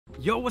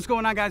Yo, what's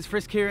going on, guys?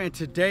 Frisk here, and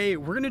today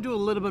we're gonna do a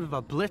little bit of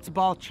a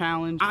blitzball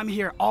challenge. I'm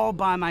here all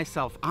by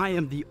myself. I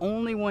am the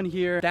only one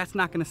here. That's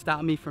not gonna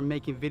stop me from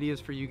making videos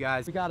for you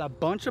guys. We got a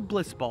bunch of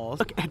blitzballs.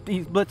 Look at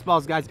these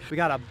blitzballs, guys. We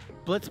got a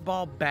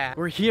blitzball bat.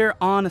 We're here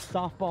on a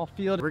softball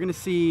field. We're gonna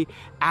see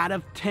out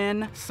of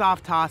 10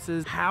 soft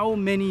tosses how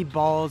many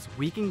balls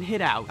we can hit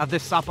out of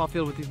this softball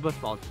field with these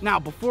blitzballs. Now,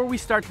 before we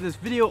start to this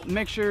video,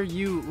 make sure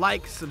you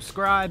like,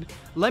 subscribe.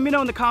 Let me know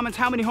in the comments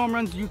how many home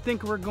runs you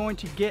think we're going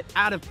to get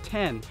out of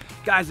 10.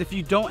 Guys, if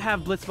you don't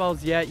have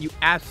blitzballs yet, you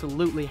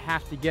absolutely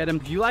have to get them.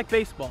 If you like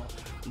baseball,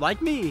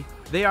 like me,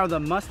 they are the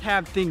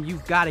must-have thing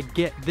you've got to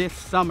get this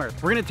summer.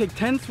 We're gonna take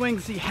 10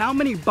 swings, see how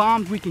many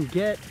bombs we can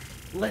get.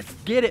 Let's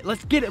get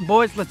it,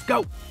 boys, let's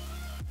go.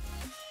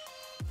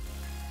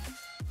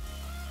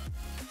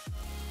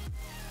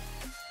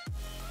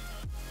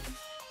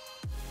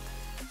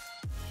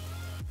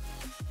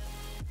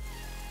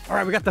 All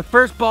right, we got the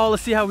first ball.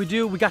 Let's see how we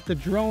do. We got the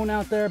drone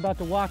out there about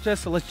to watch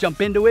us, so let's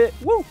jump into it.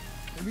 Woo!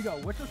 Here we go.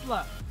 Which is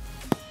left?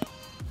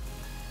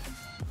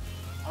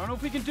 I don't know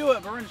if we can do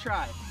it, but we're gonna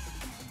try.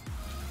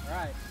 All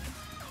right.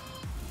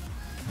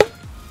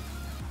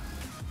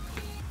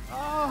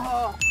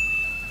 Oh,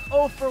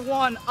 0 for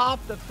 1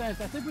 off the fence.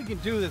 I think we can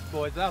do this,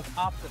 boys. That was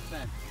off the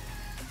fence.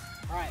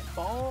 All right,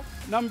 ball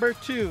number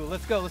 2.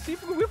 Let's go. Let's see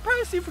if we'll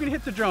probably see if we can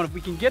hit the drone. If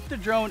we can get the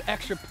drone,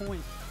 extra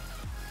points.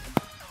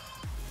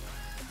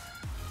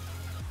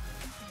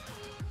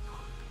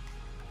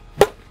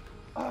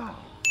 Oh.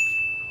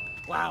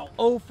 Wow,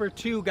 0 for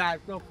 2, guys,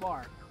 so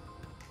far.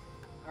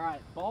 All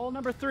right, ball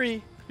number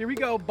 3. Here we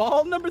go,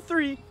 ball number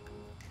 3.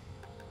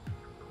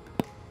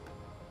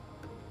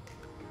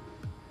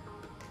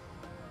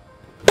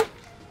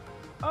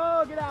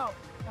 Oh, get out.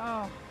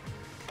 Oh.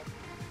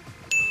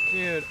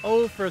 Dude,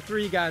 0 for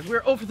 3, guys.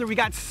 We're 0 for 3. We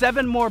got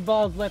 7 more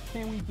balls left.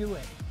 Can we do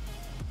it?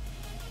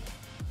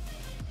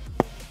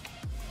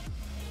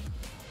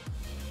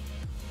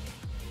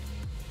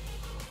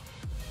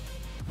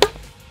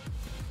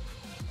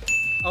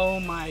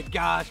 Oh my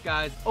gosh,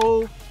 guys,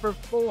 0 for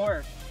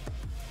 4.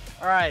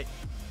 All right,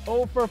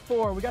 0 for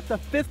 4. We got the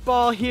 5th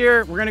ball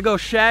here. We're gonna go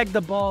shag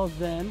the balls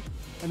then,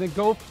 and then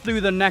go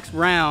through the next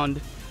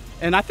round.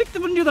 And I think that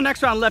we're gonna do the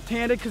next round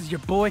left-handed because your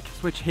boy can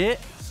switch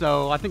hit.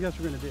 So I think that's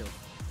what we're gonna do.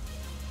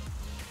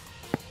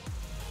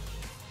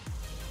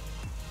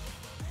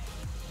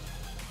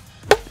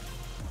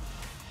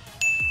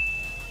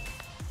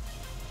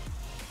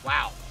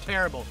 Wow,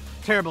 terrible,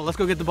 terrible. Let's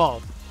go get the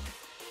balls.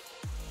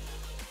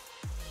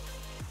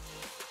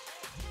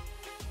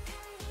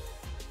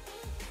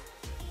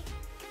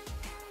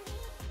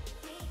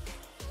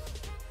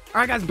 All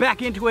right, guys,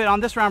 back into it.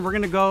 On this round, we're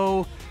gonna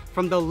go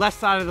from the left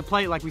side of the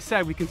plate. Like we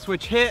said, we can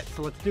switch hit,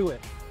 so let's do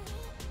it.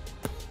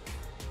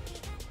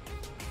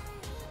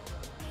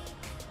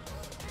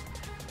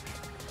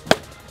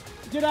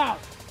 Get out,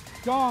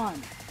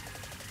 gone.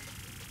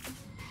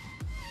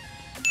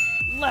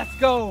 Let's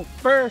go,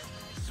 first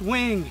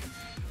swing,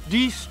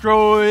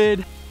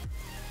 destroyed.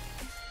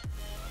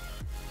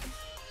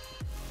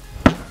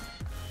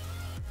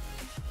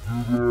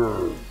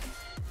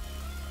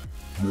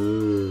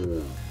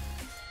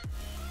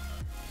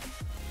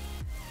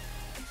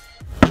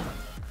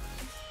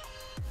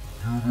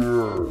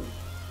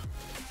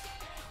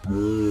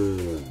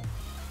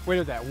 Wait,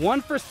 was that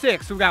 1 for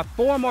 6? So we got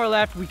 4 more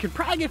left. We could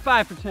probably get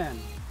 5 for 10.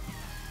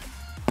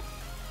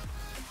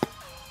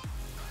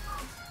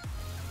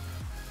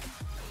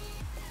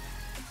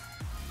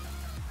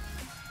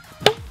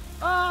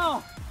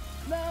 Oh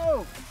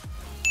no!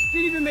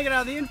 Didn't even make it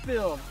out of the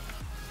infield.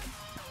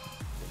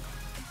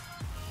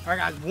 All right,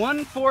 guys,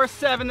 1 for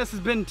 7. This has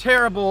been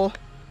terrible.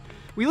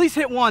 We at least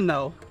hit 1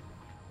 though.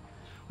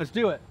 Let's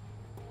do it.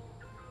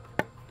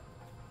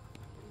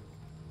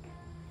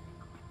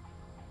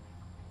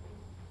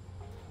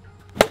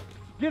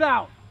 Get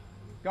out.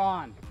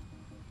 Gone.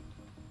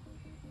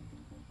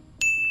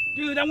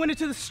 Dude, I went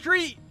into the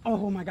street.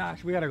 Oh my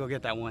gosh, we gotta go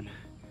get that one.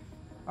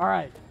 All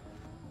right.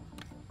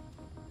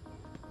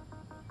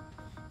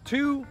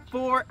 2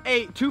 for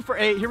 8. 2 for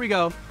 8. Here we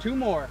go. 2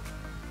 more.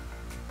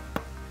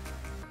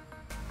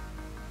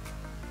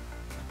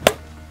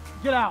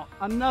 Get out.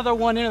 Another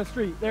one into the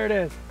street. There it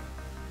is.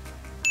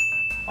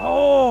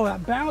 Oh,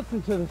 that bounced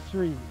into the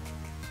street.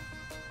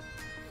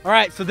 All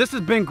right, so this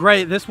has been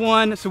great, this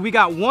one. So we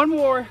got 1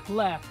 more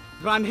left,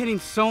 but I'm hitting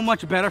so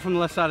much better from the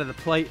left side of the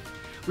plate.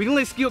 We can at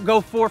least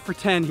go 4 for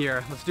 10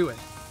 here. Let's do it.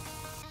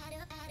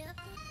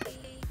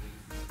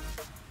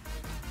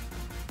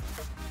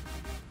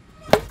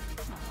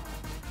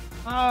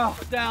 Oh,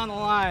 down the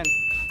line.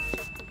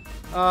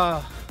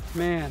 Oh,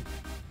 man.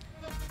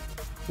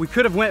 We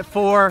could have went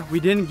 4, we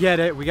didn't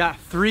get it. We got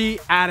 3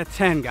 out of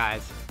 10,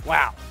 guys.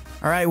 Wow.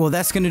 All right, well,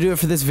 that's going to do it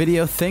for this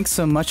video. Thanks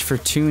so much for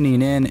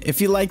tuning in.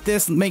 If you like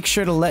this, make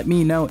sure to let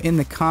me know in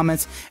the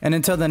comments. And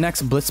until the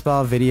next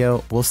Blitzball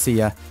video, we'll see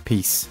ya.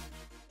 Peace.